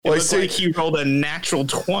It looked like he rolled a natural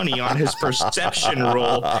 20 on his perception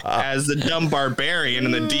roll as the dumb barbarian,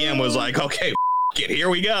 and the DM was like, okay, it, here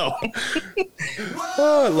we go.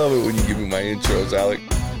 Oh, I love it when you give me my intros, Alec.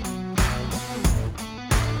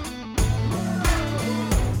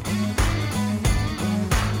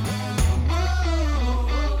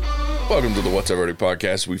 Welcome to the What's I've Already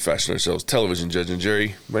podcast. We fashion ourselves television judge and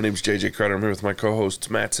jury. My name is JJ Crowder. I'm here with my co-hosts,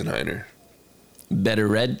 Matt Senheiner. Better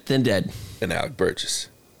read than dead. And Alec Burgess.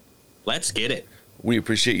 Let's get it. We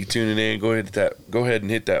appreciate you tuning in. Go ahead and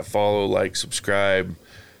hit that follow, like, subscribe,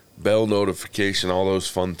 bell notification, all those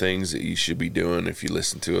fun things that you should be doing if you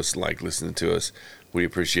listen to us, like listening to us. We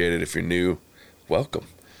appreciate it. If you're new, welcome.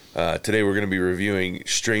 Today we're going to be reviewing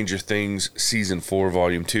Stranger Things Season 4,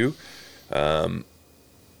 Volume 2.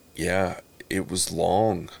 Yeah, it was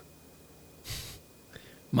long.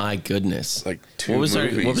 My goodness. Like two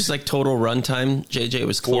movies. What was like total runtime, JJ? It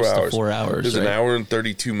was 4 close hours. to 4 hours. It was right? an hour and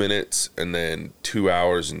 32 minutes and then 2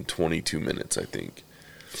 hours and 22 minutes, I think.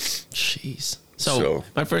 Jeez. So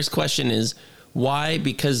my first question is, why?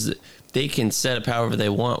 Because they can set up however they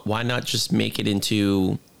want. Why not just make it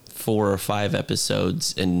into 4 or 5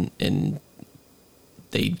 episodes and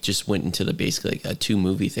they just went into the basically like a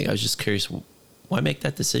 2-movie thing? I was just curious. Why make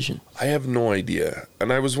that decision? I have no idea.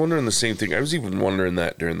 And I was wondering the same thing. I was even wondering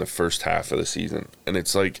that during the first half of the season. And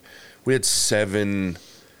it's like, we had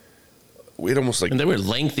almost like... And they were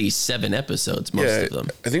lengthy 7 episodes, most of them.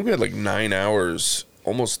 I think we had like 9 hours,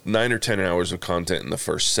 almost 9 or 10 hours of content in the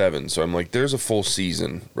first 7. So I'm like, there's a full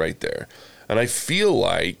season right there. And I feel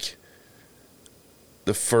like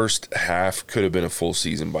the first half could have been a full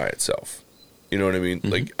season by itself. You know what I mean?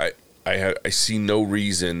 Mm-hmm. Like, I see no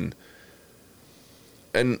reason...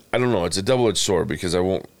 And I don't know, it's a double-edged sword because I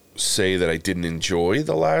won't say that I didn't enjoy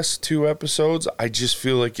the last 2 episodes. I just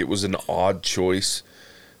feel like it was an odd choice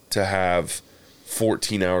to have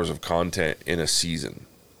 14 hours of content in a season.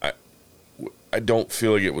 I don't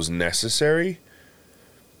feel like it was necessary.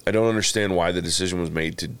 I don't understand why the decision was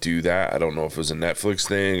made to do that. I don't know if it was a Netflix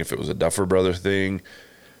thing, if it was a Duffer Brother thing.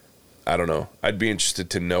 I don't know. I'd be interested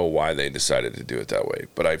to know why they decided to do it that way.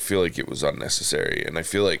 But I feel like it was unnecessary. And I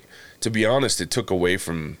feel like, to be honest, it took away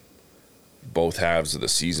from both halves of the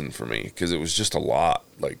season for me because it was just a lot.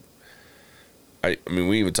 Like, I mean,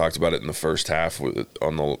 we even talked about it in the first half on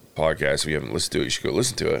the podcast. If you haven't listened to it, you should go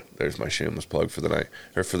listen to it. There's my shameless plug for the night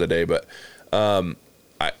or for the day. But I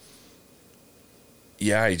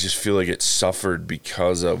just feel like it suffered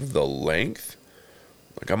because of the length.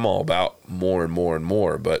 Like, I'm all about more and more and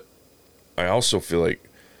more, but I also feel like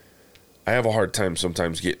I have a hard time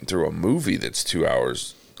sometimes getting through a movie that's 2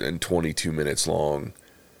 hours and 22 minutes long.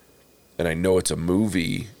 And I know it's a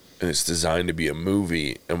movie and it's designed to be a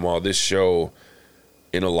movie. And while this show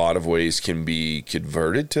in a lot of ways can be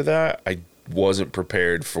converted to that, I wasn't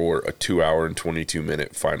prepared for a 2 hour and 22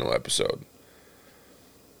 minute final episode.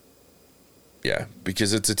 Yeah,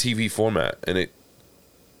 because it's a TV format and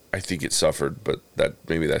I think it suffered, but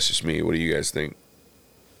maybe that's just me. What do you guys think?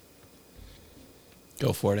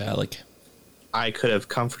 Go for it, Alec. I could have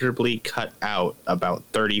comfortably cut out about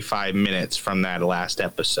 35 minutes from that last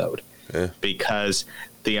episode because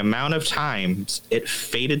the amount of times it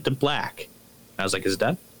faded to black. I was like, is it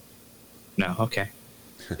done? No. Okay.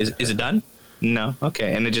 Is it done? No.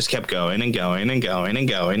 Okay. And it just kept going and going and going and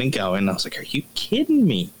going and going. And I was like, are you kidding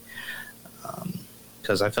me?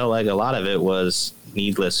 Because I felt like a lot of it was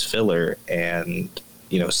needless filler and,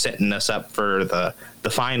 setting us up for the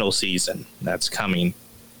final season that's coming.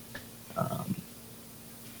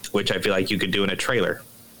 Which I feel like you could do in a trailer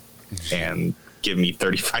and give me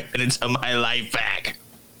 35 minutes of my life back.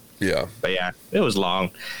 Yeah. But yeah, it was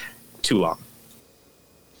long. Too long.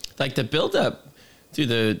 Like the build up to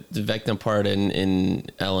the Vecna part in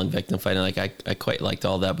Ellen Vecna fighting, like I quite liked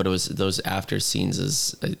all that, but it was those after scenes,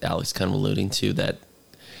 as Alex kind of alluding to, that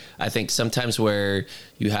I think sometimes where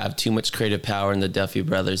you have too much creative power in the Duffy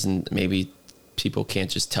brothers and maybe people can't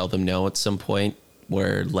just tell them no at some point,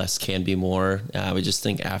 where less can be more. I would just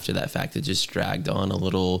think after that fact, it just dragged on a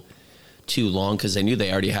little too long because I knew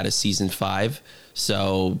they already had a season 5.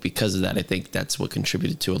 So because of that, I think that's what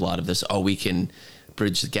contributed to a lot of this. Oh, we can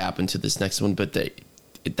bridge the gap into this next one. But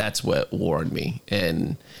that's what warned me.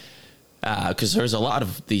 And because there's a lot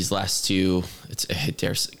of these last 2, I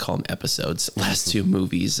dare call them episodes, last 2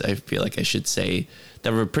 movies, I feel like I should say,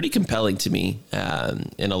 that were pretty compelling to me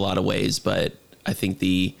in a lot of ways. But I think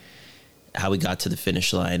how we got to the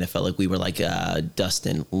finish line, I felt like we were like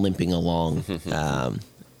Dustin limping along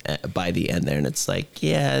by the end there. And it's like,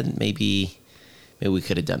 yeah, maybe we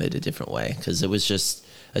could have done it a different way. Because it was just,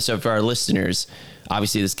 so for our listeners,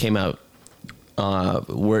 obviously this came out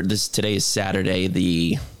today is Saturday,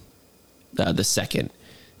 the 2nd,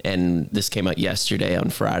 and this came out yesterday on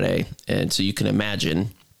Friday, and so you can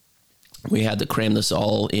imagine we had to cram this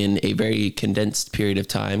all in a very condensed period of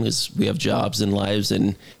time because we have jobs and lives,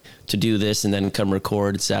 and to do this and then come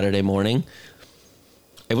record Saturday morning.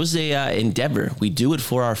 It was a endeavor. We do it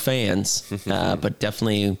for our fans, but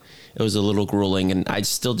definitely it was a little grueling, and I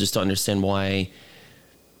still just don't understand why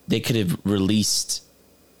they could have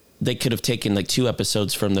taken like 2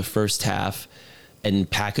 episodes from the first half and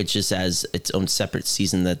packaged this as its own separate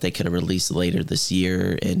season that they could have released later this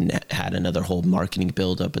year and had another whole marketing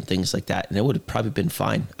buildup and things like that. And it would have probably been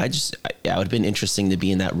fine. It would have been interesting to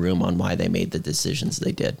be in that room on why they made the decisions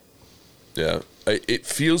they did. Yeah. It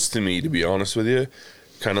feels to me, to be honest with you,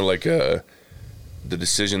 kind of like the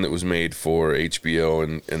decision that was made for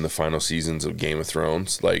HBO in the final seasons of Game of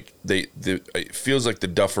Thrones. Like it feels like the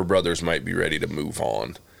Duffer Brothers might be ready to move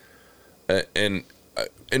on.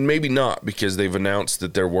 And maybe not, because they've announced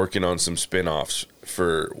that they're working on some spin-offs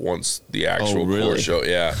for once the actual core show.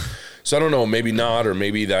 Yeah. So I don't know, maybe not, or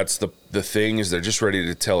maybe that's the thing, is they're just ready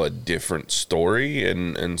to tell a different story,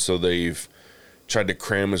 and so they've tried to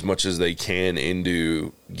cram as much as they can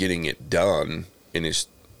into getting it done in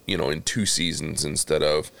 2 seasons instead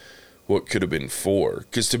of what could have been 4.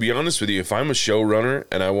 Because to be honest with you, if I'm a showrunner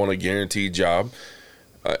and I want a guaranteed job,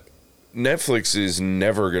 Netflix is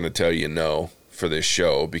never going to tell you no for this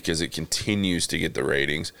show because it continues to get the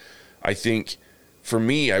ratings. I think for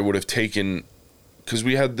me, I would have taken, because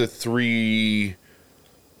we had the 4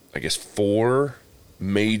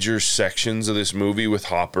 major sections of this movie with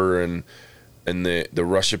Hopper and the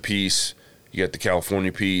Russia piece. You got the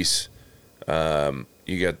California piece.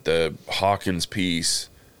 You got the Hawkins piece.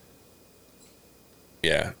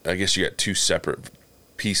 Yeah, I guess you got 2 separate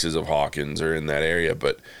pieces of Hawkins are in that area,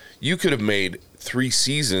 but you could have made 3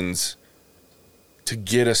 seasons to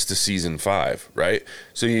get us to season 5, right?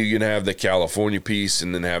 So you can have the California piece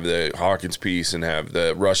and then have the Hawkins piece and have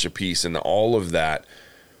the Russia piece, and all of that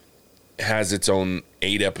has its own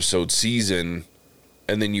 8-episode season,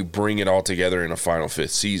 and then you bring it all together in a final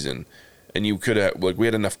 5th season. And you could have, we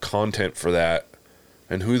had enough content for that,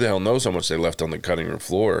 and who the hell knows how much they left on the cutting room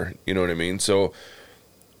floor, you know what I mean? So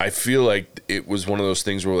I feel like it was one of those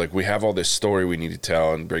things where we have all this story we need to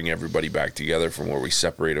tell and bring everybody back together from where we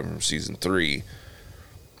separated from season 3.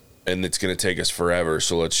 And it's going to take us forever,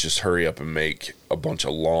 so let's just hurry up and make a bunch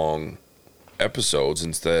of long episodes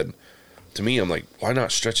instead. To me, I'm like, why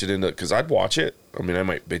not stretch it into, because I'd watch it. I mean, I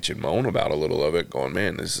might bitch and moan about a little of it, going,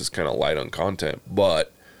 man, this is kind of light on content.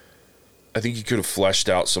 But I think you could have fleshed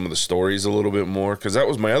out some of the stories a little bit more, because that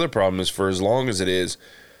was my other problem, is for as long as it is,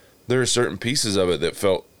 there are certain pieces of it that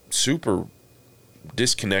felt super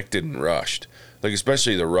disconnected and rushed. Like,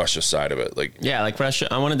 especially the Russia side of it. Like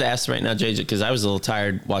Russia. I wanted to ask right now, JJ, because I was a little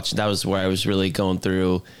tired watching. That was where I was really going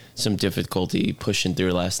through some difficulty pushing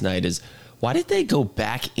through last night. Is why did they go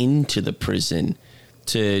back into the prison?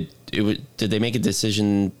 Did they make a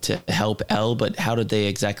decision to help Elle? But how did they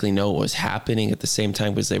exactly know what was happening at the same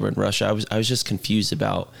time because they were in Russia? I was just confused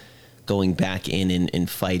about going back in and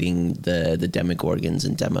fighting the Demogorgons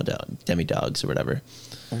and Demidogs or whatever.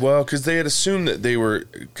 Well, because they had assumed that they were,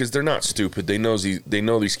 because they're not stupid. They know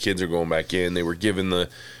these kids are going back in. They were given the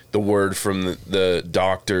word from the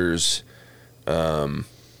doctor's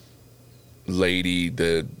lady,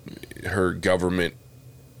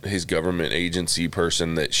 his government agency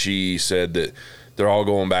person, that she said that they're all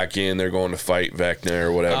going back in. They're going to fight Vecna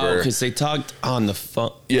or whatever. Oh, because they talked on the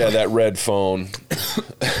phone. Yeah, that red phone.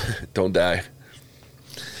 Don't die.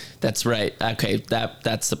 That's right. Okay,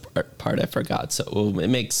 that's the part I forgot. So it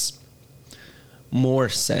makes more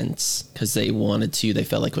sense because they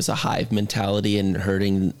felt like it was a hive mentality, and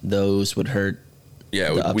hurting those would hurt.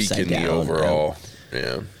 Yeah, it would weaken the overall.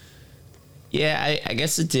 Yeah, I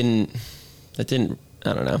guess it didn't. I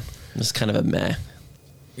don't know. It was kind of a meh.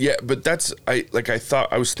 Yeah, but I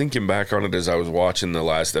was thinking back on it as I was watching the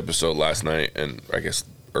last episode last night, and I guess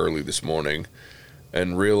early this morning,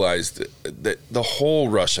 and realized that the whole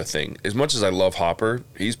Russia thing, as much as I love Hopper,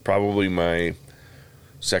 he's probably my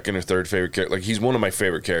second or third favorite character. Like, he's one of my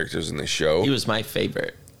favorite characters in this show. He was my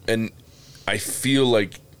favorite. And I feel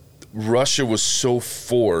like Russia was so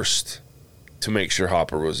forced to make sure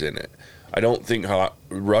Hopper was in it. I don't think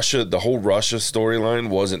the whole Russia storyline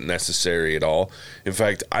wasn't necessary at all. In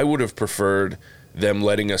fact, I would have preferred them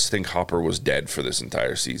letting us think Hopper was dead for this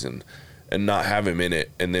entire season and not have him in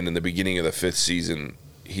it. And then in the beginning of the 5th season,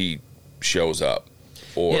 he shows up.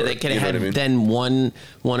 Or, they could have had then one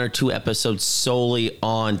or two episodes solely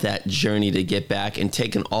on that journey to get back and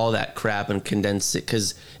taken all that crap and condensed it.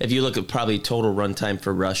 Because if you look at probably total runtime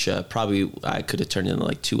for Russia, probably I could have turned it into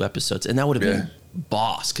like 2 episodes, and that would have been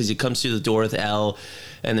boss. Because he comes through the door with Elle,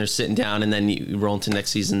 and they're sitting down, and then you roll into next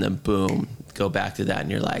season, then boom, go back to that,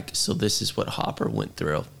 and you're like, so this is what Hopper went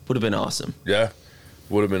through. Would have been awesome. Yeah,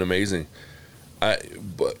 would have been amazing.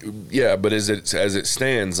 But as it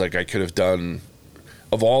stands, like I could have done,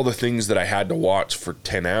 of all the things that I had to watch for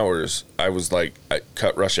 10 hours, I was like, I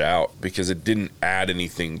cut Russia out because it didn't add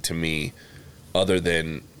anything to me other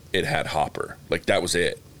than it had Hopper. Like that was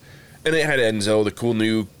it. And it had Enzo, the cool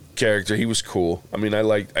new character. He was cool. I mean,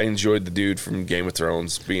 I enjoyed the dude from Game of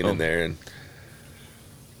Thrones being in there. And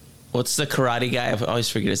what's the karate guy? I always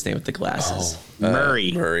forget his name with the glasses.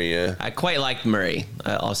 Murray. Murray, yeah. I quite liked Murray,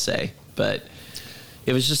 I'll say. But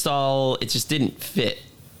it was just it just didn't fit.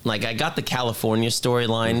 Like, I got the California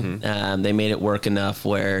storyline. Mm-hmm. They made it work enough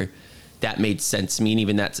where that made sense to me. And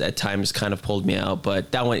even that at times kind of pulled me out.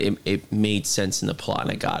 But that one, it made sense in the plot, and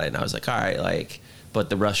I got it. And I was like, all right, but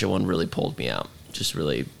the Russia one really pulled me out. Just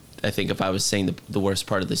really, I think if I was saying the worst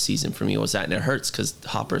part of the season for me was that, and it hurts because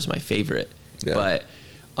Hopper's my favorite. Yeah. But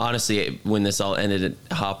honestly, when this all ended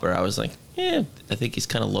at Hopper, I was like, I think he's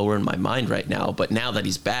kind of lower in my mind right now. But now that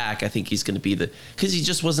he's back, I think he's going to be because he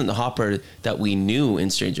just wasn't the Hopper that we knew in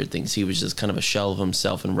Stranger Things. He was just kind of a shell of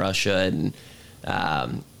himself in Russia, and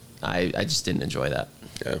I just didn't enjoy that.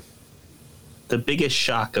 Yeah. The biggest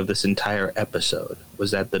shock of this entire episode was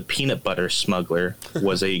that the peanut butter smuggler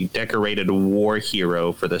was a decorated war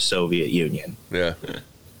hero for the Soviet Union. Yeah.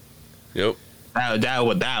 Yep.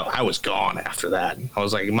 I was gone after that. I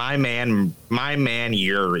was like, my man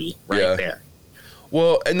Yuri there.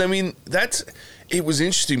 Well, and I mean, it was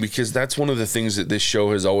interesting because that's one of the things that this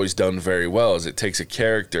show has always done very well is it takes a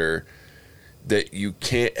character that you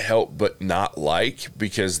can't help but not like,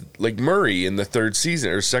 because like Murray in the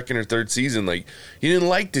second or third season, like you didn't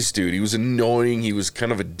like this dude. He was annoying. He was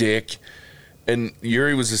kind of a dick. And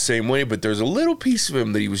Yuri was the same way, but there's a little piece of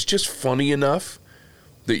him that he was just funny enough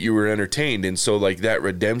that you were entertained. And so like that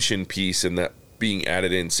redemption piece and that being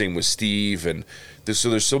added in, same with Steve. And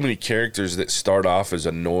so there's so many characters that start off as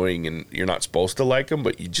annoying and you're not supposed to like them,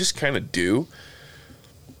 but you just kind of do.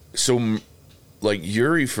 So like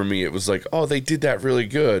Yuri, for me, it was like, oh, they did that really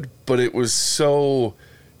good. But it was so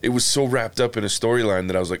wrapped up in a storyline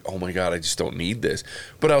that I was like, oh my God, I just don't need this.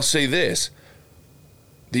 But I'll say this.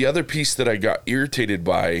 The other piece that I got irritated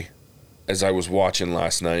by as I was watching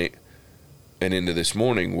last night and into this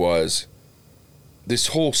morning was this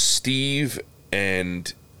whole Steve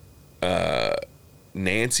and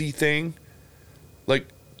Nancy thing. Like,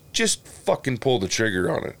 just fucking pull the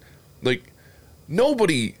trigger on it. Like,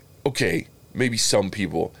 nobody, okay, maybe some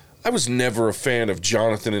people. I was never a fan of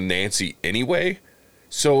Jonathan and Nancy anyway,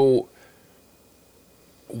 so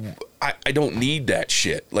I don't need that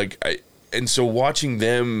shit. And so watching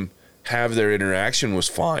them have their interaction was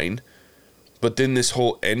fine. But then this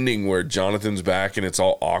whole ending where Jonathan's back and it's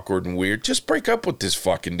all awkward and weird. Just break up with this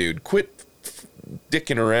fucking dude. Quit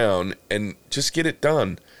dicking around and just get it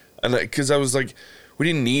done. And because I was like, we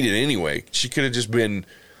didn't need it anyway. She could have just been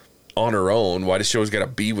on her own. Why does she always got to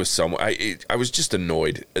be with someone? I was just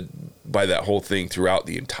annoyed by that whole thing throughout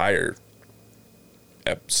the entire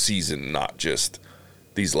season, not just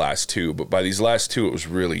these last two. But by these last two, it was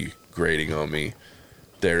really grating on me.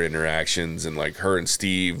 Their interactions and like her and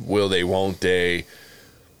Steve, will they, won't they?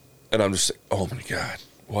 And I'm just like, oh my God,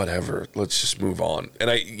 whatever. Let's just move on. And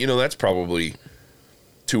that's probably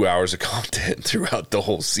 2 hours of content throughout the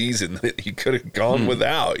whole season that you could have gone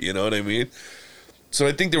without. You know what I mean? So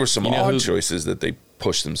I think there were some odd choices that they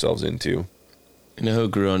pushed themselves into. You know who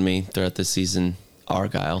grew on me throughout the season?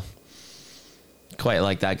 Argyle. Quite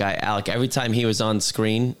like that guy, Alec. Every time he was on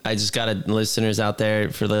screen, I just got listeners out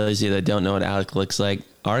there, for those of you that don't know what Alec looks like,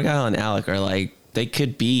 Argyle and Alec are like, they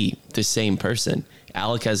could be the same person.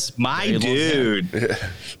 Alec has my dude.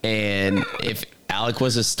 And if Alec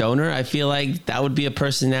was a stoner, I feel like that would be a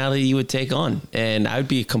personality you would take on. And I would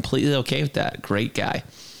be completely okay with that. Great guy.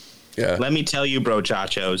 Yeah. Let me tell you, bro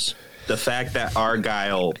chachos, the fact that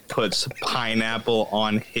Argyle puts pineapple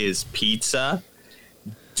on his pizza,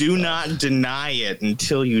 do not deny it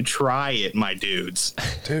until you try it, my dudes.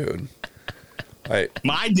 Dude.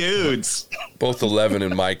 My dudes. Both 11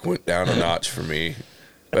 and Mike went down a notch for me.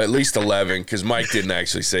 At least 11, because Mike didn't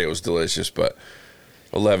actually say it was delicious, but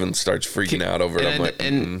 11 starts freaking out over it. I'm like,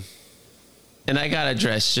 and I got to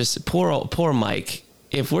address just poor Mike.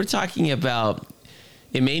 If we're talking about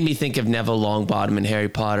It made me think of Neville Longbottom in Harry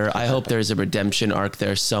Potter. I hope there's a redemption arc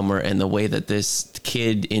there somewhere in the way that this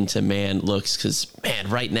kid into man looks. Because, man,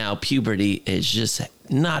 right now, puberty has just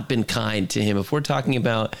not been kind to him. If we're talking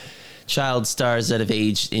about child stars that have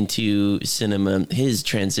aged into cinema, his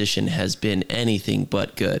transition has been anything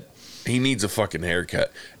but good. He needs a fucking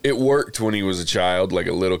haircut. It worked when he was a child, like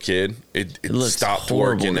a little kid. It stopped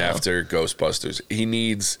working now. After Ghostbusters. He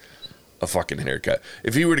needs a fucking haircut.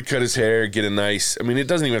 If he were to cut his hair, get a nice, I mean, it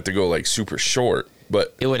doesn't even have to go like super short,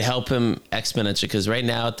 but it would help him exponentially. Because right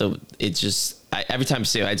now, every time I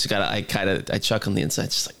see it, I chuck on the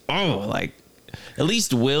inside, just like, oh, like at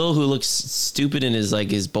least Will, who looks stupid in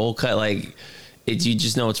his bowl cut, like you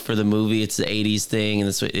just know it's for the movie. It's the '80s thing, and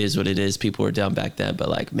that's what it is. What it is. People were down back then, but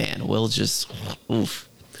like, man, Will just, oof.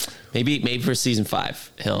 Maybe for season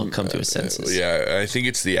 5 he'll come to his senses. Yeah, I think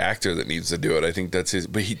it's the actor that needs to do it. I think that's his.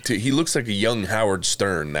 But he looks like a young Howard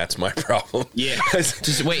Stern. That's my problem. Yeah.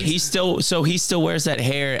 Just wait. He still wears that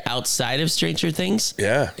hair outside of Stranger Things.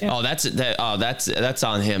 Yeah. Oh, that's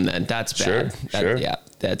on him then. That's bad. Sure. Yeah.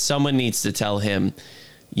 That someone needs to tell him,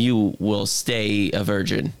 you will stay a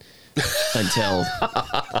virgin until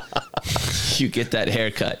you get that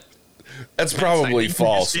haircut. That's probably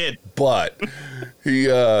false. But he.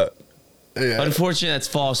 Yeah. Unfortunately, that's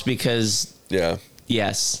false because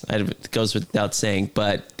yes, it goes without saying,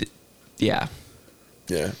 but yeah.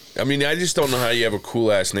 Yeah. I mean, I just don't know how you have a cool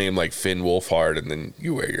ass name like Finn Wolfhard and then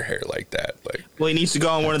you wear your hair like that. Like, well, he needs to go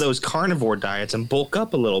on one of those carnivore diets and bulk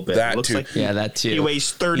up a little bit. That looks too. Like that too. He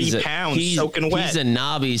weighs 30 pounds soaking wet. He's a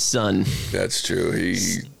knobby son. That's true.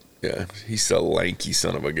 He's a lanky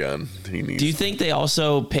son of a gun. Do you think they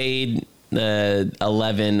also paid the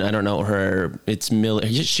 11? I don't know her. It's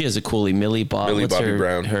Millie. She has a coolie. Millie Bobby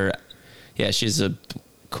Brown. Yeah, she's a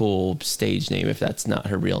cool stage name if that's not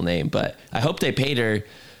her real name. But I hope they paid her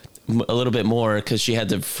a little bit more because she had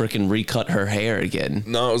to freaking recut her hair again.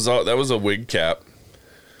 No, that was a wig cap.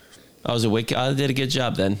 I was a wig. I did a good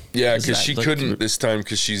job then. Yeah, because she couldn't this time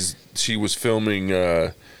because she was filming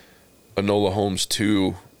Enola Holmes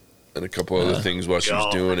 2 and a couple other things while she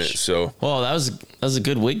was doing it. So that was a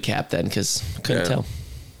good wig cap then because I couldn't tell.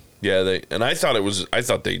 Yeah, I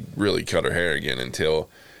thought they really cut her hair again until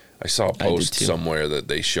I saw a post somewhere that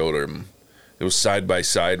they showed her. It was side by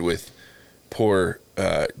side with poor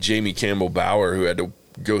Jamie Campbell Bower, who had to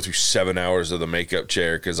go through 7 hours of the makeup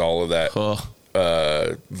chair because all of that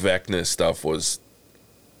Vecna stuff was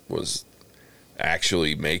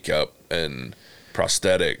actually makeup and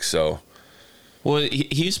prosthetics. So. Well,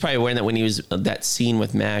 he was probably wearing that when he was that scene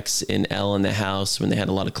with Max in Elle in the house when they had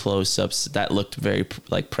a lot of close-ups. That looked very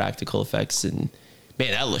like practical effects, and man,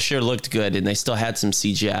 that sure looked good. And they still had some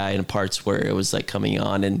CGI in parts where it was like coming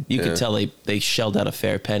on, and you could tell they shelled out a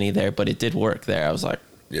fair penny there, but it did work there. I was like,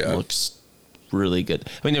 it looks really good.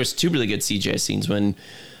 I mean, there was 2 really good CGI scenes when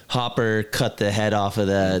Hopper cut the head off of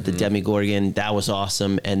the Demogorgon. That was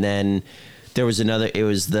awesome, and then there was another. It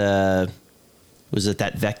was that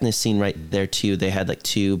Vecna scene right there too. They had like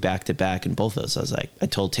 2 back to back, and both of those. I was like, I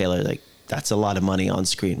told Taylor like that's a lot of money on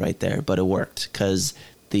screen right there, but it worked because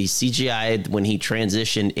the CGI when he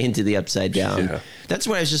transitioned into the Upside Down. That's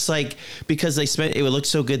where I was just like, because it would look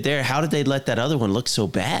so good there. How did they let that other one look so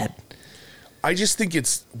bad? I just think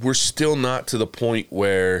we're still not to the point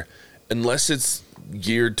where, unless it's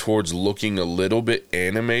geared towards looking a little bit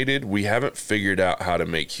animated, we haven't figured out how to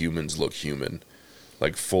make humans look human.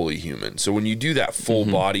 Like fully human. So when you do that full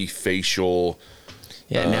body facial,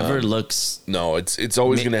 it never looks. No, it's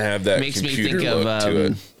always going to have that makes computer me think look of, to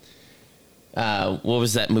it. What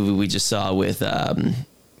was that movie we just saw with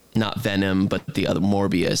not Venom but the other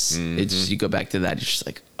Morbius? It's just, you go back to that, you're just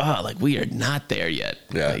like, we are not there yet.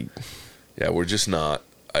 Yeah, we're just not.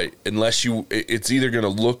 Unless it's either going to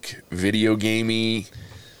look video gamey,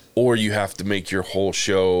 or you have to make your whole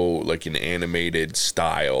show like an animated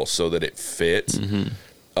style so that it fits.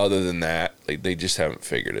 Other than that, they just haven't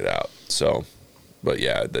figured it out. So, but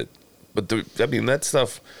yeah, that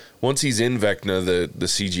stuff, once he's in Vecna, the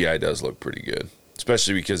CGI does look pretty good,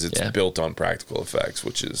 especially because it's built on practical effects,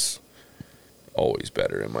 which is always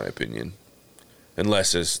better in my opinion.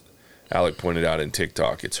 Unless, as Alec pointed out in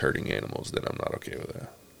TikTok, it's hurting animals, then I'm not okay with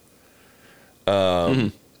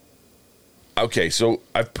that. Okay, so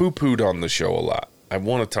I've poo-pooed on the show a lot. I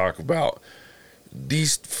want to talk about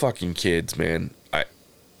these fucking kids, man.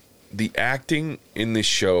 The acting in this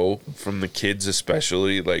show, from the kids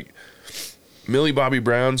especially, like Millie Bobby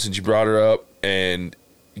Brown, since you brought her up, and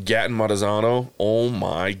Gaten Matarazzo, oh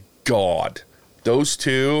my God. Those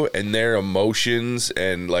two and their emotions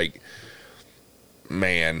and like,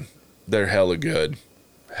 man, they're hella good.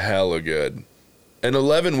 Hella good. And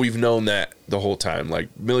 11, we've known that the whole time. Like,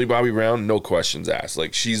 Millie Bobby Brown, no questions asked.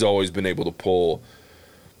 Like, she's always been able to pull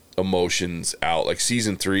emotions out. Like,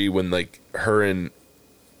 season 3, when, like, her and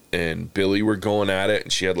Billy were going at it,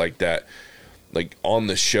 and she had, like, that, like, on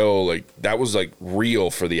the show, like, that was, like,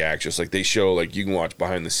 real for the actress. Like, they show, like, you can watch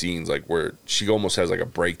behind the scenes, like, where she almost has, like, a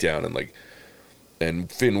breakdown, and, like,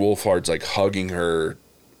 and Finn Wolfhard's, like, hugging her,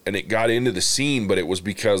 and it got into the scene, but it was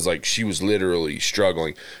because, like, she was literally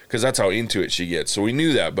struggling, because that's how into it she gets. So we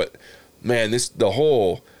knew that, but, man, the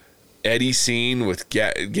whole Eddie scene with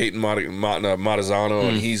Gaten Montezano,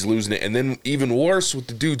 and he's losing it, and then even worse with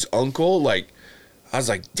the dude's uncle, like, I was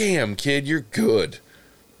like, damn, kid, you're good,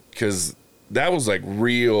 because that was, like,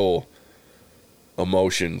 real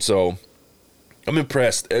emotion. So I'm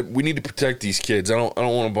impressed. We need to protect these kids. I don't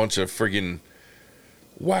want a bunch of friggin'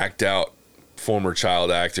 whacked out former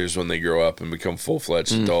child actors when they grow up and become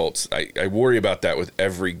full-fledged adults. I worry about that with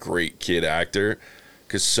every great kid actor,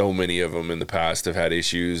 because so many of them in the past have had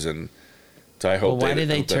issues, and so I hope. Well, why did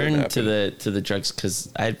they turn to the drugs?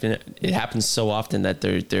 Because it happens so often that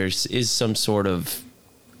there is some sort of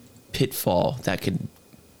pitfall that can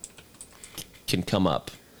come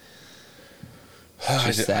up.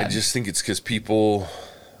 I just think it's because people.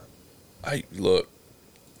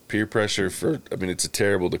 Peer pressure it's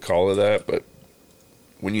terrible to call it that, but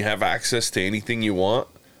when you have access to anything you want,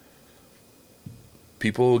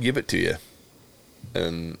 people will give it to you.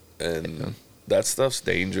 And that stuff's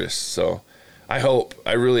dangerous. So I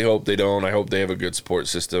really hope they don't. I hope they have a good support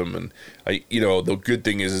system. And the good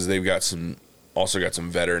thing is they've got some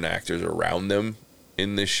veteran actors around them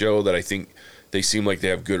in this show that I think they seem like they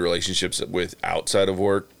have good relationships with outside of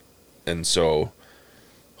work. And so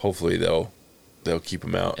hopefully they'll keep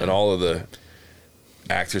them out. And all of the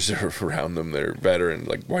actors that are around them, they're veteran.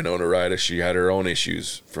 Like Winona Ryder, she had her own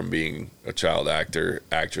issues from being a child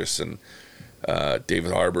actress, and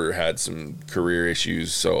David Harbour had some career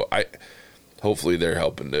issues. So hopefully they're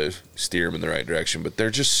helping to steer them in the right direction. But they're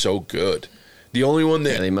just so good. The only one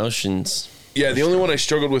that the emotions. Yeah, the only one I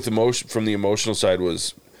struggled with from the emotional side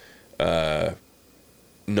was Noah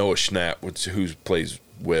Schnapp, who plays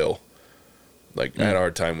Will. Like I had a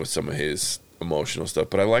hard time with some of his emotional stuff,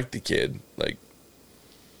 but I like the kid. Like,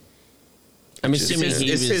 I'm assuming is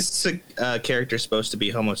his character supposed to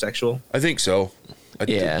be homosexual? I think so.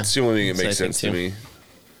 Yeah, it's the only thing that makes sense to me.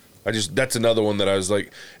 That's another one that I was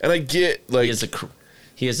like, and I get like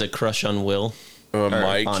he has a crush on Will,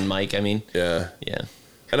 Mike. On Mike. I mean, yeah.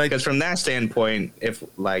 And because from that standpoint, if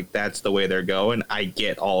like that's the way they're going, I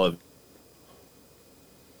get all of.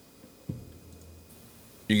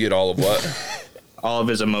 You get all of what? All of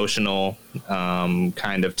his emotional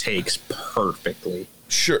kind of takes perfectly.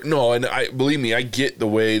 Sure, no, and believe me, I get the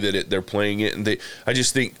way that they're playing it, and I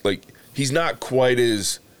just think like he's not quite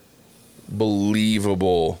as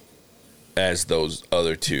believable as those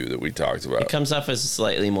other two that we talked about. It comes off as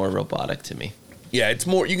slightly more robotic to me. Yeah, it's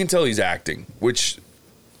more. You can tell he's acting, which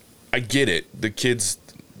I get it. The kids,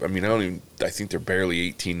 I think they're barely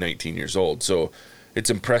 18, 19 years old, so it's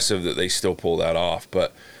impressive that they still pull that off,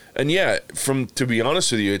 but. And yeah, to be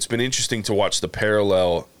honest with you, it's been interesting to watch the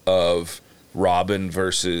parallel of Robin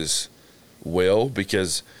versus Will,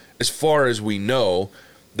 because as far as we know,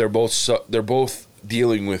 they're both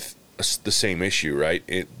dealing with the same issue,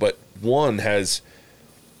 right? But one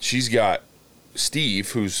she's got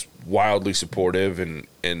Steve, who's wildly supportive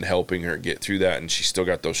and helping her get through that, and she's still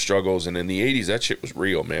got those struggles. And in the 80s, that shit was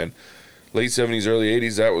real, man. Late 70s, early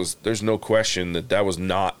 80s, there's no question that was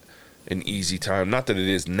not an easy time. Not that it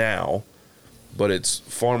is now, but it's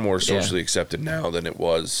far more socially accepted now than it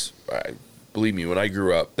was. Believe me, when I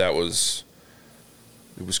grew up, it was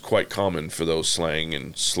quite common for those slang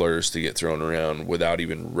and slurs to get thrown around without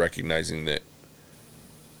even recognizing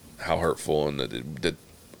how hurtful, and that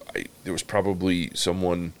there was probably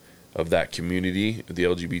someone of that community, the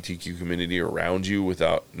LGBTQ community, around you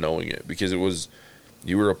without knowing it, because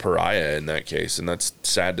you were a pariah in that case, and that's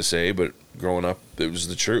sad to say, but growing up, it was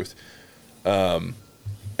the truth. And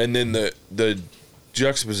then the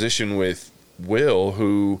juxtaposition with Will,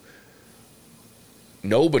 who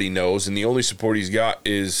nobody knows, and the only support he's got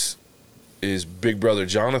is big brother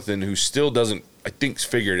Jonathan, who still doesn't, I think,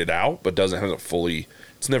 figured it out, but hasn't fully.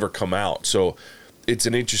 It's never come out. So it's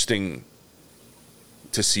an interesting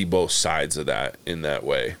to see both sides of that in that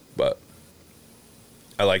way. But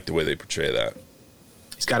I like the way they portray that.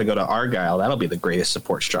 He's got to go to Argyle. That'll be the greatest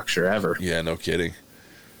support structure ever. Yeah, no kidding.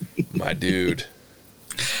 My dude.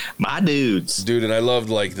 My dudes. Dude, and I loved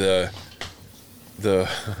like the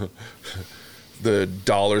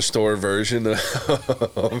dollar store version of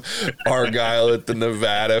Argyle at the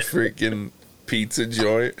Nevada freaking pizza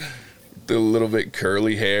joint. the little bit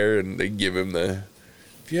curly hair, and they give him the,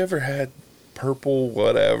 have you ever had purple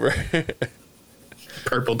whatever?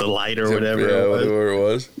 Purple Delight or whatever. Yeah, whatever it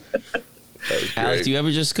was. Alex, do you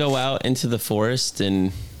ever just go out into the forest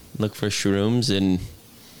and look for shrooms? And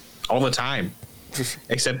all the time.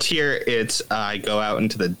 Except here, it's I go out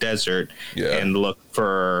into the desert and look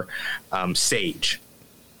for sage.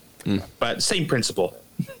 But same principle.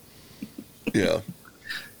 Yeah.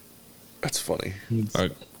 That's funny.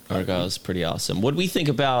 Argyle is pretty awesome. What do we think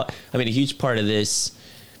about, I mean, a huge part of these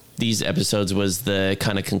episodes was the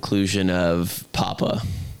kind of conclusion of Papa.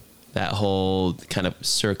 That whole kind of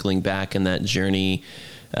circling back in that journey.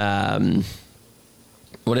 What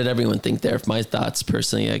did everyone think there? My thoughts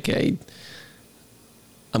personally, like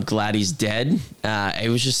I'm glad he's dead. It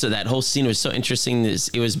was just that whole scene was so interesting.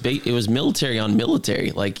 It was military on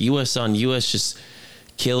military, like U.S. on U.S. just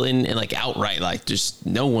killing and like outright, like just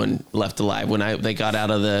no one left alive. When they got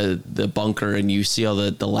out of the bunker and you see all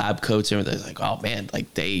the lab coats and everything, like, oh man,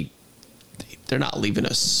 like they're not leaving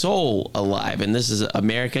a soul alive. And this is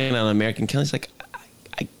American on American killing. It's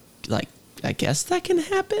like I guess that can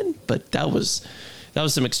happen, but that was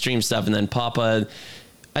some extreme stuff. And then Papa,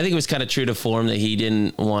 I think it was kind of true to form that he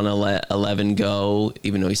didn't want to let 11 go,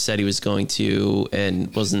 even though he said he was going to,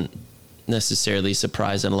 and wasn't necessarily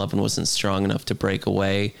surprised that 11 wasn't strong enough to break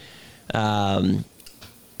away.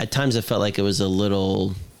 At times I felt like it was a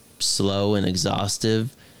little slow and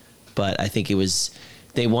exhaustive, but I think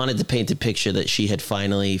they wanted to paint a picture that she had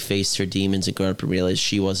finally faced her demons and grown up and realized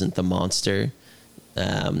she wasn't the monster.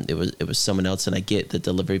 It was someone else, and I get the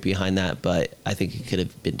delivery behind that, but I think it could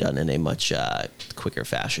have been done in a much quicker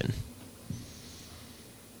fashion.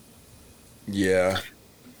 Yeah.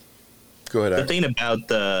 Go ahead. The thing about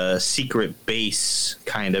the secret base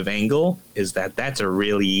kind of angle is that that's a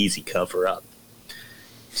really easy cover up.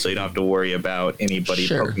 So you don't have to worry about anybody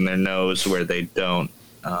poking their nose where they don't.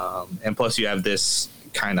 And plus you have this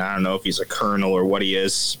kind of, I don't know if he's a colonel or what he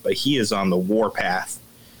is, but he is on the warpath.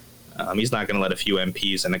 He's not going to let a few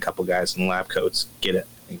MPs and a couple guys in lab coats get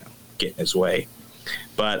in his way.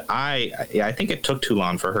 But I think it took too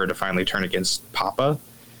long for her to finally turn against Papa,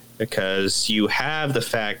 because you have the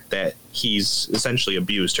fact that he's essentially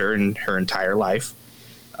abused her in her entire life.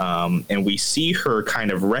 And we see her kind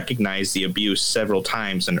of recognize the abuse several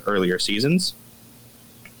times in earlier seasons.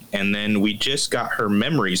 And then we just got her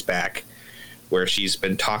memories back where she's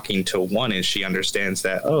been talking to one and she understands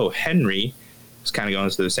that, oh, Henry is kind of going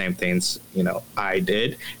through the same things, I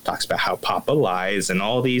did. Talks about how Papa lies and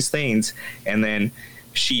all these things. And then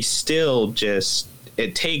she still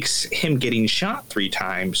it takes him getting shot 3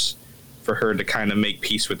 times for her to kind of make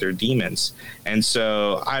peace with her demons. And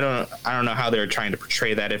so I don't know how they were trying to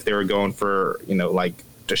portray that, if they were going for, like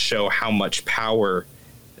to show how much power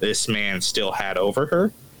this man still had over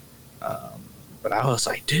her. But I was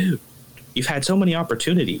like, dude, you've had so many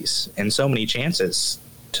opportunities and so many chances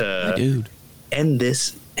to end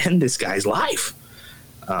this guy's life.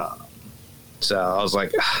 So I was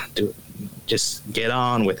like, dude, just get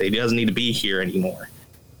on with it. He doesn't need to be here anymore.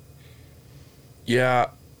 Yeah,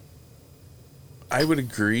 I would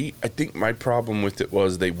agree. I think my problem with it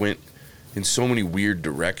was they went in so many weird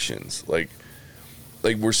directions. Like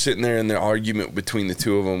we're sitting there in the argument between the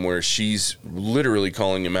two of them where she's literally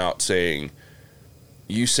calling him out saying,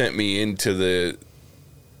 you sent me into the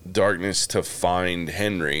darkness to find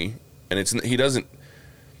Henry. And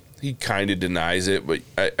he kind of denies it, but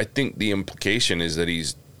I think the implication is that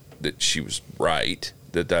she was right,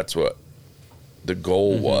 that's what the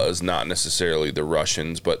goal was, not necessarily the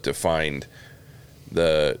Russians, but to find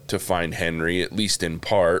Henry, at least in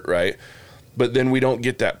part, right? But then we don't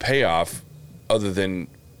get that payoff other than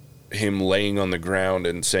him laying on the ground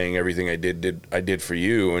and saying everything I did for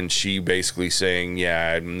you, and she basically saying,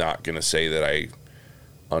 yeah, I'm not going to say that I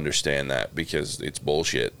understand that because it's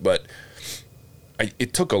bullshit. But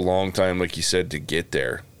it took a long time, like you said, to get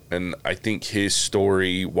there. And I think his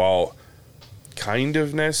story, while kind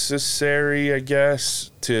of necessary, I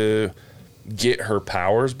guess, to get her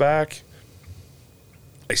powers back,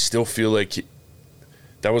 I still feel like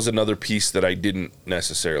that was another piece that I didn't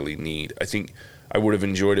necessarily need. I think I would have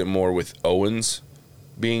enjoyed it more with Owens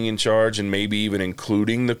being in charge and maybe even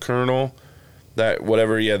including the colonel. That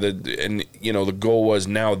whatever, the goal was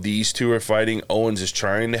now these two are fighting. Owens is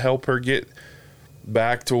trying to help her get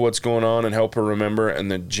back to what's going on and help her remember,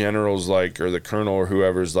 and the general's like, or the colonel or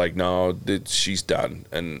whoever's like, no, she's done.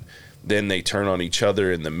 And then they turn on each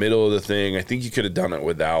other in the middle of the thing. I think you could have done it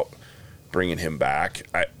without bringing him back.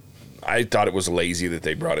 I thought it was lazy that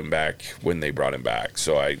they brought him back when they brought him back.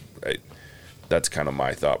 So I that's kind of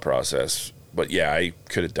my thought process. But yeah, I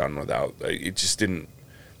could have done without. It just didn't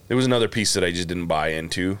it was another piece that I just didn't buy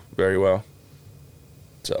into very well.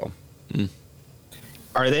 So,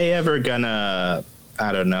 are they ever gonna,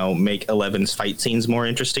 I don't know, make 11's fight scenes more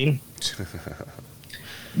interesting?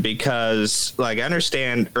 Because, like, I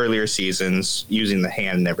understand earlier seasons using the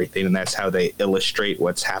hand and everything, and that's how they illustrate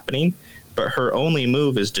what's happening. But her only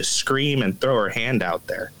move is to scream and throw her hand out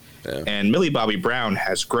there. Yeah. And Millie Bobby Brown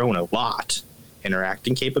has grown a lot in her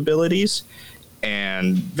acting capabilities,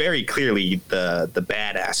 and very clearly the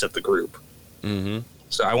badass of the group. Mm-hmm.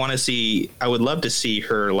 So I would love to see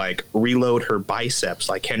her, like, reload her biceps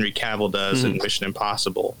like Henry Cavill does in Mission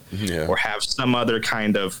Impossible. Yeah. Or have some other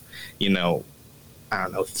kind of, I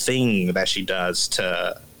don't know, thing that she does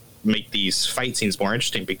to make these fight scenes more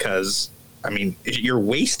interesting, because, I mean, you're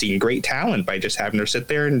wasting great talent by just having her sit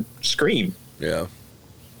there and scream. Yeah.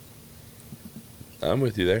 I'm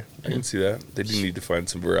with you there. I can see that. They do need to find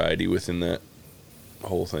some variety within that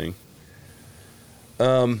whole thing.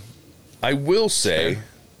 I will say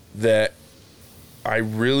that I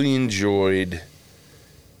really enjoyed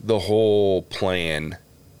the whole plan.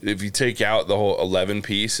 If you take out the whole 11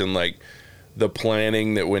 piece and, like, the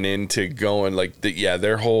planning that went into going, like,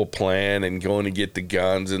 their whole plan and going to get the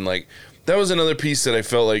guns, and, like, that was another piece that I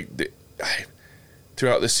felt like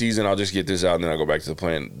throughout the season, I'll just get this out and then I'll go back to the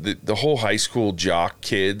plan. The whole high school jock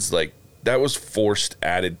kids, like, that was forced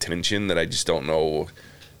added tension that I just don't know,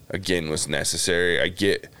 again, was necessary. I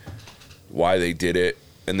get why they did it,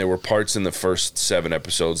 and there were parts in the first 7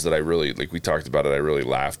 episodes that I really, like we talked about it, I really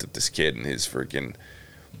laughed at this kid and his freaking,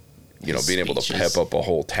 being able to pep up a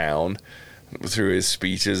whole town through his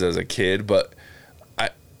speeches as a kid. But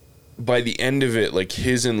by the end of it, like,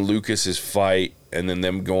 his and Lucas's fight and then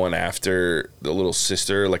them going after the little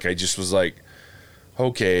sister, like, I just was like,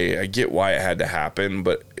 okay, I get why it had to happen,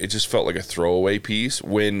 but it just felt like a throwaway piece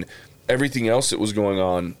when everything else that was going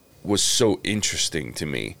on was so interesting to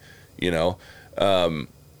me.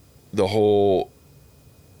 The whole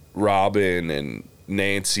Robin and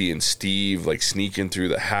Nancy and Steve, like, sneaking through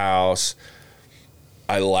the house.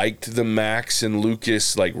 I liked the Max and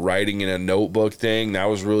Lucas, like, writing in a notebook thing. That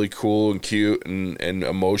was really cool and cute and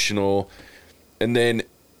emotional. And then,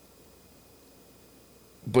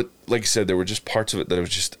 but like I said, there were just parts of it that it was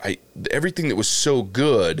just, everything that was so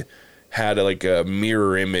good had like a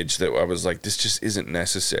mirror image that I was like, this just isn't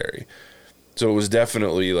necessary. So it was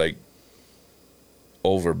definitely like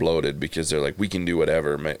over bloated, because they're like, we can do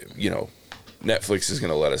whatever, Netflix is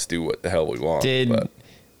going to let us do what the hell we want.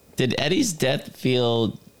 Did Eddie's death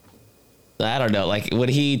feel, I don't know, like when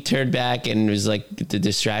he turned back and was like the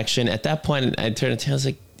distraction, at that point I turned to him, I was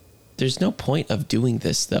like, there's no point of doing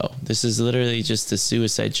this though. This is literally just a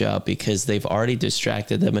suicide job, because they've already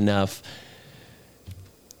distracted them enough.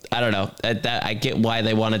 I don't know. I get why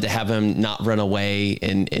they wanted to have him not run away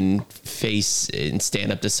and face and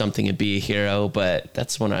stand up to something and be a hero, but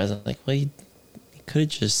that's when I was like, well, he could have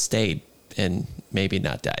just stayed and maybe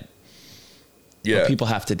not died. Yeah. But people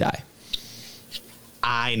have to die.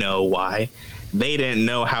 I know why. They didn't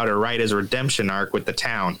know how to write his redemption arc with the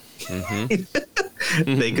town.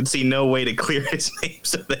 Mm-hmm. They could see no way to clear his name,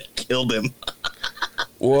 so they killed him.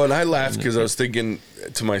 Well, and I laughed because I was thinking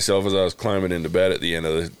to myself as I was climbing into bed at the end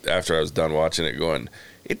of after I was done watching it, going,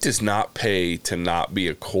 it does not pay to not be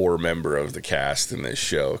a core member of the cast in this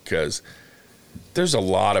show, because there's a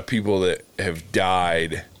lot of people that have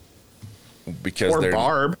died because they're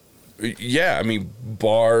Barb. Yeah, I mean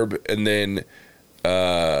Barb, and then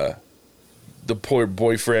the poor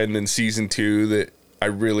boyfriend in season 2 that I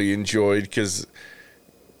really enjoyed, because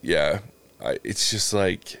it's just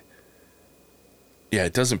like,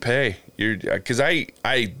 it doesn't pay. Because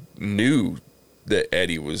I knew that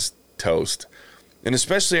Eddie was toast, and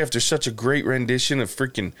especially after such a great rendition of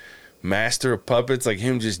freaking Master of Puppets, like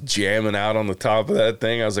him just jamming out on the top of that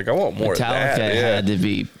thing. I was like, I want more of that.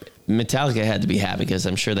 Metallica had to be happy, because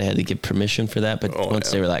I'm sure they had to get permission for that. But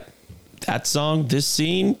they were like, that song, this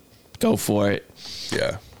scene, go for it.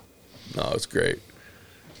 Yeah. No, it's great.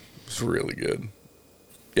 It's really good.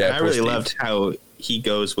 Yeah, I really loved how he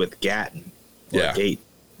goes with Gatton. Gate.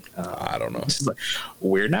 I don't know. Like,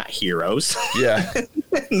 we're not heroes. Yeah.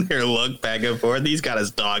 Their look back and forth. He's got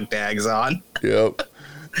his dog tags on. Yep.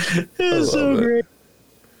 It's so great.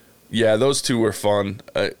 Yeah, those two were fun.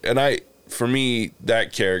 For me,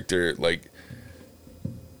 that character, like,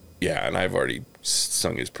 and I've already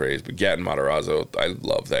sung his praise, but Gatton Matarazzo, I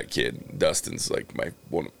love that kid. Dustin's like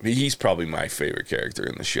he's probably my favorite character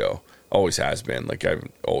in the show. Always has been. Like, I've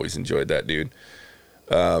always enjoyed that dude.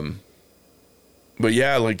 But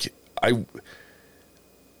yeah, like,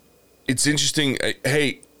 it's interesting.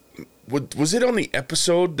 Hey, was it on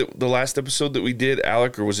the last episode that we did,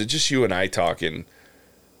 Alec, or was it just you and I talking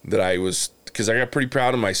that I was, because I got pretty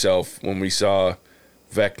proud of myself when we saw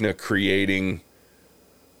Vecna creating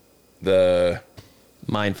the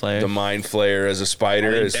Mind Flayer. The Mind Flayer as a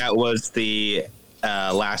spider. That was the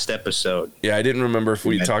last episode. Yeah, I didn't remember if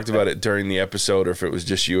we talked about it during the episode or if it was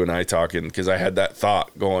just you and I talking, because I had that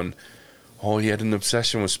thought going, oh, he had an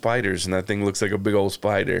obsession with spiders, and that thing looks like a big old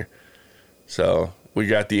spider. So we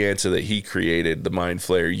got the answer that he created the Mind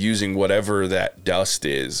Flayer using whatever that dust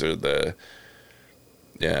is, or the...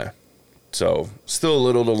 Yeah. So still a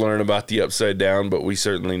little to learn about the Upside Down, but we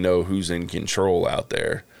certainly know who's in control out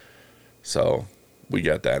there. So we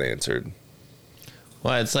got that answered.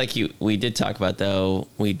 Well, it's like we did talk about, though.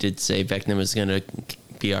 We did say Vecna was going to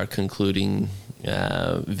be our concluding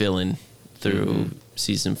villain through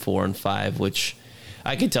season 4 and 5, which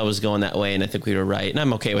I could tell was going that way, and I think we were right. And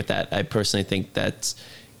I'm okay with that. I personally think that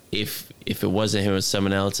if it wasn't him, it was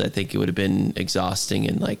someone else, I think it would have been exhausting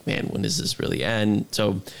and like, man, when does this really end?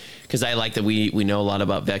 So, because I like that we know a lot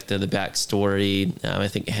about Vecna, the backstory. I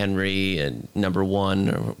think Henry and Number One,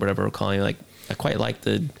 or whatever we're calling it, like, I quite like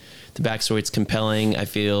the backstory. It's compelling. I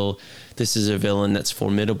feel this is a villain that's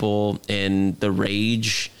formidable, and the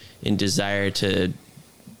rage and desire to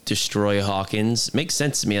destroy Hawkins makes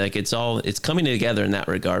sense to me. Like, it's coming together in that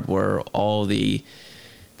regard, where all the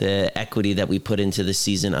equity that we put into the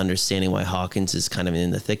season, understanding why Hawkins is kind of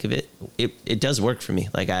in the thick of it, it does work for me.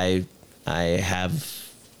 Like, I have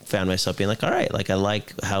found myself being like, all right, like, I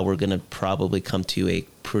like how we're going to probably come to a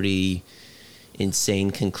pretty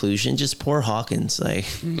insane conclusion. Just poor Hawkins, like,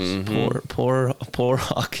 poor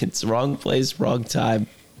Hawkins. Wrong place, wrong time.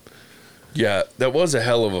 Yeah, that was a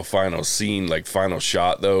hell of a final scene, like final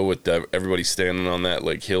shot though, with everybody standing on that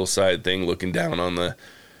like hillside thing, looking down on the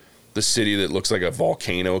city that looks like a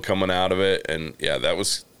volcano coming out of it, and yeah, that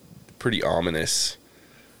was pretty ominous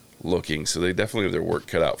looking. So they definitely have their work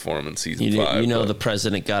cut out for them in season 5. You know, the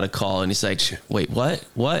president got a call, and he's like, "Wait, what?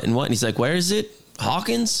 And what?" And he's like, "Where is it?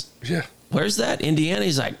 Hawkins? Yeah. Where's that? Indiana?"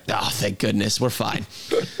 He's like, "Oh, thank goodness, we're fine."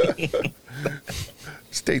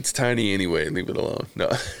 State's tiny anyway. Leave it alone. No.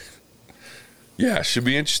 Yeah, should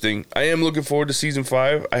be interesting. I am looking forward to season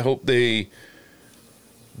 5. I hope they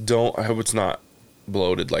don't. I hope it's not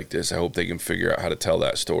bloated like this. I hope they can figure out how to tell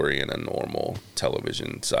that story in a normal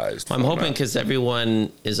television sized. I'm hoping, because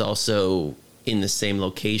everyone is also in the same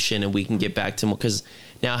location, and we can get back to him. Because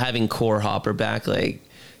now having Core Hopper back, like,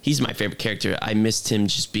 he's my favorite character. I missed him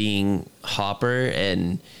just being Hopper,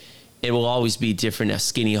 and it will always be different as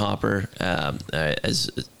Skinny Hopper, as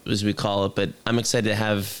we call it. But I'm excited to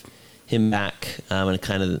have him back, and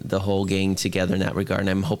kind of the whole gang together in that regard. And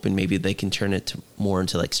I'm hoping maybe they can turn it more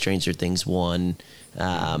into like Stranger Things 1,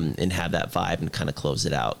 and have that vibe and kind of close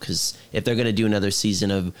it out. Because if they're going to do another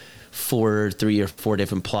season of 3 or 4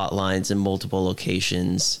 different plot lines in multiple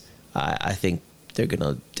locations, I think they're going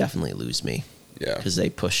to definitely lose me. Yeah. Because they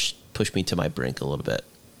push me to my brink a little bit.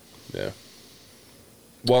 Yeah.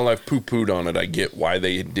 While I've poo-pooed on it, I get why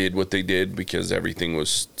they did what they did, because everything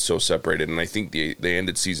was so separated. And I think they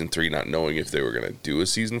ended season 3 not knowing if they were going to do a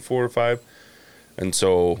season 4 or 5. And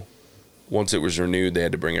so once it was renewed, they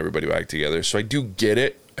had to bring everybody back together. So I do get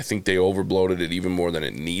it. I think they overbloated it even more than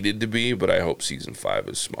it needed to be, but I hope season 5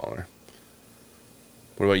 is smaller.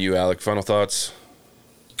 What about you, Alec? Final thoughts?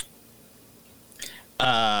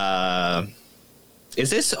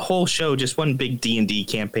 Is this whole show just one big D&D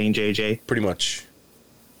campaign, JJ? Pretty much.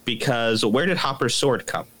 Because where did Hopper's sword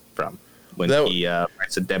come from when he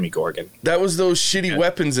fights a Demogorgon? That was those shitty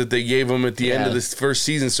weapons that they gave him at the end of this first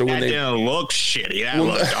season. So when that didn't look shitty. That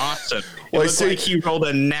looked awesome. It looked like he rolled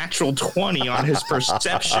a natural 20 on his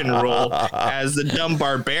perception roll as the dumb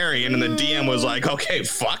barbarian, and the DM was like, "Okay,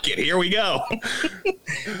 fuck it, here we go."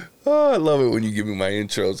 Oh, I love it when you give me my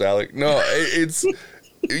intros, Alec. No, it's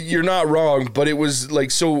you're not wrong, but it was like,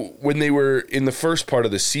 so when they were in the first part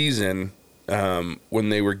of the season, when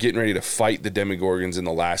they were getting ready to fight the Demogorgons in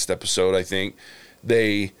the last episode, I think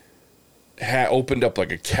they opened up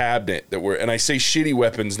like a cabinet and I say shitty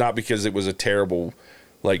weapons not because it was a terrible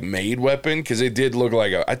like made weapon, because it did look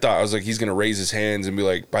like I was like, he's gonna raise his hands and be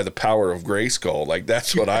like, by the power of Grayskull, like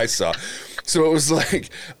that's what I saw. So it was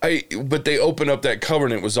like but they opened up that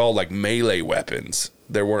cupboard and it was all like melee weapons.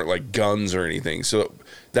 There weren't like guns or anything. So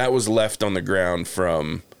that was left on the ground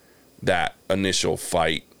from that initial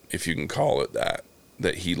fight, if you can call it that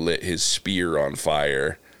he lit his spear on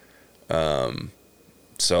fire.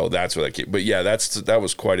 So that's what I keep. But yeah, that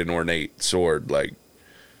was quite an ornate sword. Like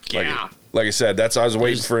I said, I was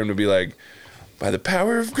waiting for him to be like, by the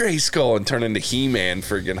power of Grayskull, and turn into He-Man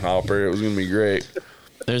freaking Hopper. It was going to be great.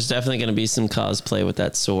 There's definitely going to be some cosplay with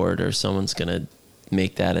that sword, or someone's going to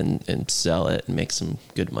make that and sell it and make some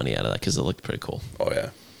good money out of that, because it looked pretty cool. Oh,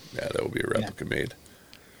 yeah. Yeah, that would be a replica made.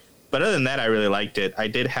 But other than that, I really liked it. I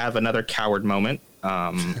did have another coward moment.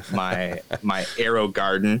 My arrow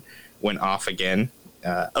garden went off again.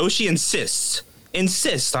 Oshi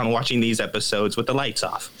insists on watching these episodes with the lights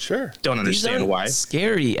off. Sure. Don't understand why.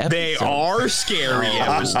 Scary episodes. They are scary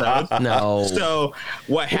episodes. No. So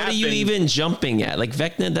what happened? What are you even jumping at? Like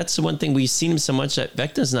Vecna, that's the one thing we've seen him so much that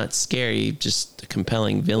Vecna's not scary, just a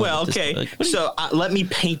compelling villain. Well, okay. Like, so let me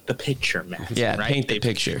paint the picture, Matt. Yeah, right? paint the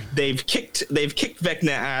picture. They've kicked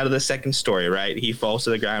Vecna out of the second story, right? He falls to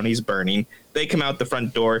the ground. He's burning. They come out the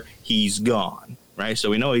front door. He's gone, right? So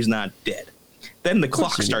we know he's not dead. Then the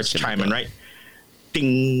clock starts chiming, right?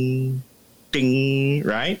 Ding, ding,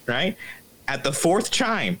 right? At the fourth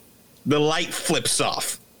chime, the light flips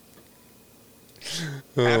off.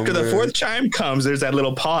 After the fourth chime comes, there's that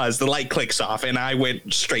little pause. The light clicks off, and I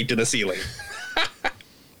went straight to the ceiling. My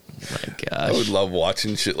gosh. I would love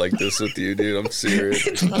watching shit like this with you, dude. I'm serious.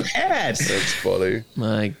 It's bad. That's funny.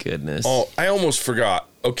 My goodness. Oh, I almost forgot.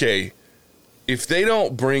 Okay, if they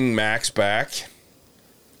don't bring Max back,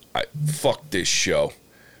 fuck this show.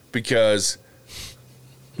 Because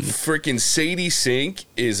freaking Sadie Sink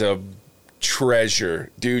is a treasure.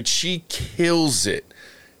 Dude, she kills it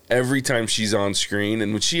every time she's on screen.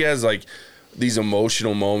 And when she has, like, these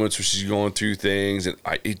emotional moments where she's going through things, and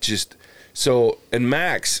and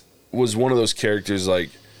Max was one of those characters, like,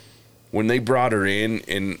 when they brought her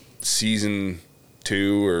in season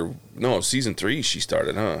 3 she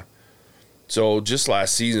started, huh? So just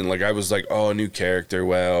last season, like, I was like, oh, a new character,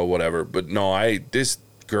 well, whatever. But no, this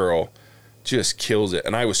girl just kills it.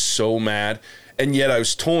 And I was so mad. And yet I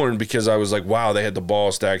was torn because I was like, wow, they had the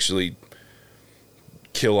balls to actually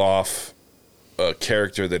kill off a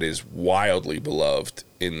character that is wildly beloved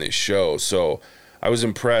in this show. So I was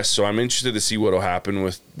impressed. So I'm interested to see what will happen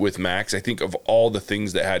with Max. I think of all the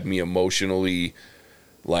things that had me emotionally,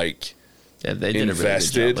 like, they did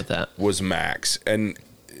invested, a really good job with that. Was Max. And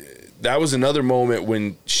that was another moment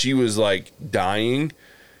when she was, like, dying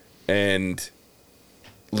and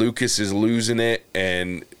Lucas is losing it.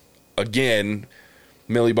 And again,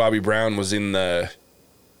 Millie Bobby Brown was in the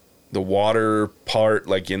water part,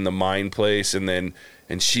 like in the mine place, and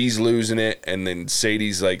she's losing it, and then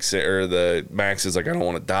Sadie's like, or the Max is like, I don't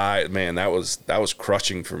want to die. Man, that was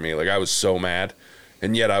crushing for me. Like, I was so mad,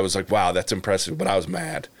 and yet I was like, wow, that's impressive. But I was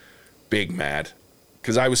mad, big mad,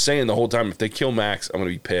 because I was saying the whole time, if they kill Max, I'm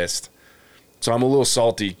gonna be pissed. So I'm a little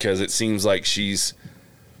salty because it seems like she's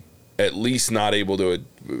at least not able to.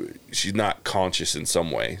 She's not conscious in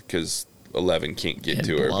some way because 11 can't get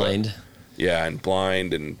to her. Blind. Yeah, and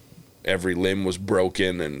blind, and every limb was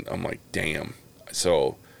broken, and I'm like, damn.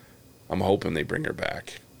 So I'm hoping they bring her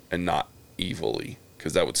back, and not evilly,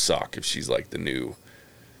 because that would suck if she's like the new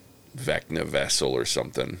Vecna vessel or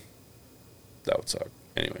something. That would suck.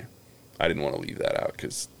 Anyway, I didn't want to leave that out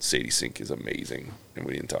because Sadie Sink is amazing, and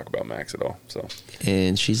we didn't talk about Max at all. So,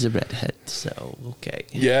 and she's a redhead, so okay.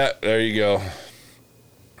 Yeah, there you go.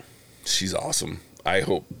 She's awesome. I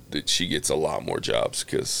hope that she gets a lot more jobs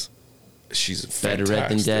because she's fantastic. Better red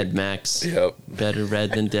than dead, Max. Yep. Better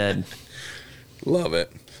red than dead. Love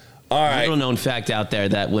it. All right. Little known fact out there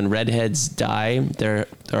that when redheads die, their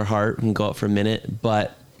heart can go up for a minute,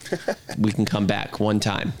 but we can come back one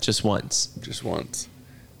time, just once. Just once.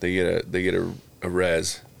 They get a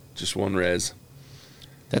res, just one res.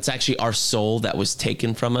 That's actually our soul that was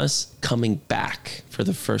taken from us coming back for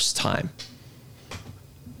the first time.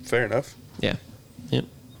 Fair enough. Yeah. Yep.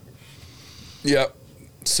 Yep.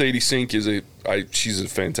 Sadie Sink she's a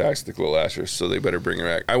fantastic little actress, so they better bring her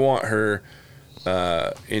back. I want her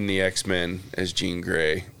in the X-Men as Jean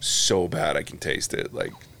Grey so bad I can taste it.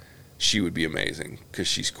 Like, she would be amazing because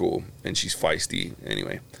she's cool and she's feisty.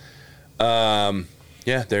 Anyway,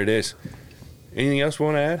 yeah, there it is. Anything else we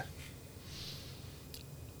want to add?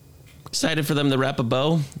 Excited for them to wrap a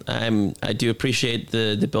bow. I do appreciate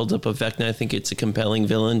the buildup of Vecna. I think it's a compelling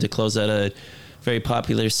villain to close out a very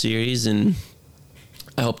popular series, and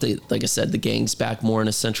I hope that, like I said, the gang's back more in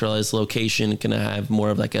a centralized location, gonna have more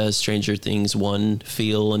of like a Stranger Things 1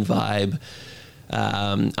 feel and vibe.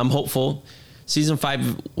 I'm hopeful. Season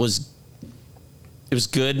 5 was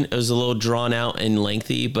good. It was a little drawn out and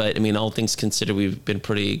lengthy, but I mean, all things considered, we've been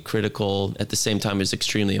pretty critical. At the same time, it was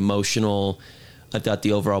extremely emotional. I thought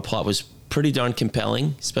the overall plot was pretty darn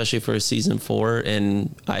compelling, especially for season 4,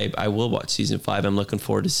 and I will watch season 5. I'm looking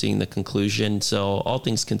forward to seeing the conclusion. So all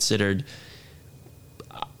things considered,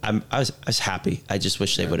 I was happy. I just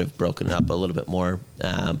wish they would have broken it up a little bit more.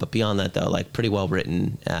 But beyond that, though, like, pretty well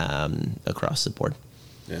written across the board.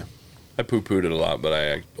 Yeah, I poo-pooed it a lot,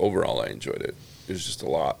 but overall I enjoyed it. It was just a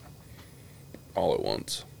lot, all at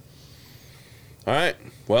once. All right.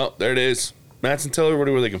 Well, there it is. Mattson, tell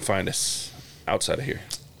everybody where they can find us outside of here.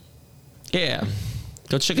 Yeah.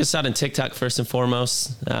 Go check us out on TikTok first and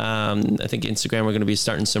foremost. I think Instagram, we're going to be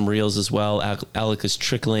starting some reels as well. Alec is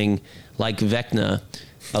trickling like Vecna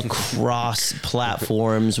across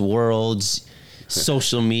platforms, worlds,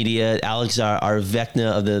 social media. Alex our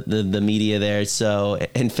Vecna of the media there. So,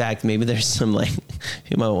 in fact, maybe there's some, like,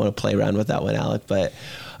 you might want to play around with that one, Alec. But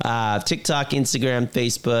TikTok, Instagram,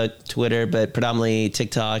 Facebook, Twitter, but predominantly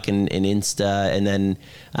TikTok and Insta. And then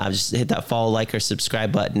just hit that follow, like, or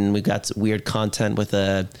subscribe button. We've got weird content with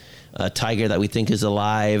a tiger that we think is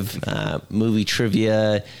alive, movie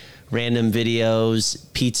trivia, random videos,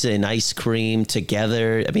 pizza and ice cream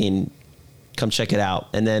together. I mean, come check it out.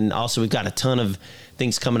 And then also we've got a ton of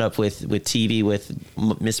things coming up with TV, with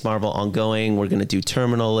Miss Marvel ongoing. We're going to do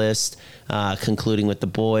Terminal List, concluding with The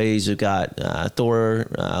Boys. We've got Thor,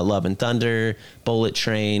 Love and Thunder, Bullet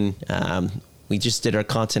Train. We just did our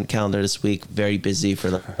content calendar this week. Very busy for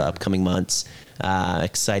the upcoming months.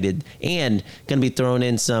 Excited. And going to be throwing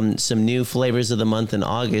in some new flavors of the month in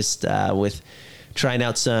August with trying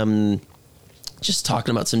out just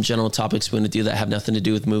talking about some general topics we're going to do that have nothing to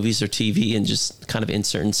do with movies or TV, and just kind of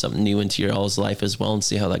inserting something new into your all's life as well, and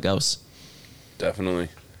see how that goes. Definitely.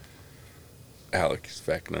 Alex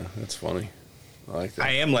Vecna. That's funny. I like that.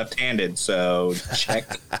 I am left-handed, so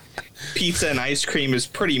check. Pizza and ice cream is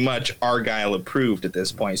pretty much Argyle approved at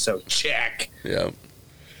this point, so check. Yeah.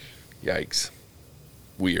 Yikes.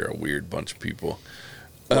 We are a weird bunch of people.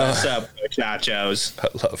 What's up, nachos? I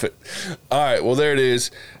love it. All right, well, there it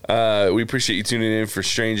is. We appreciate you tuning in for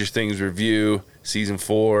Stranger Things Review, Season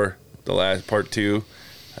 4, the last Part 2.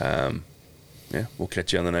 Yeah, we'll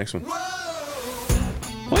catch you on the next one.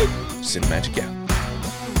 Cinemagic out.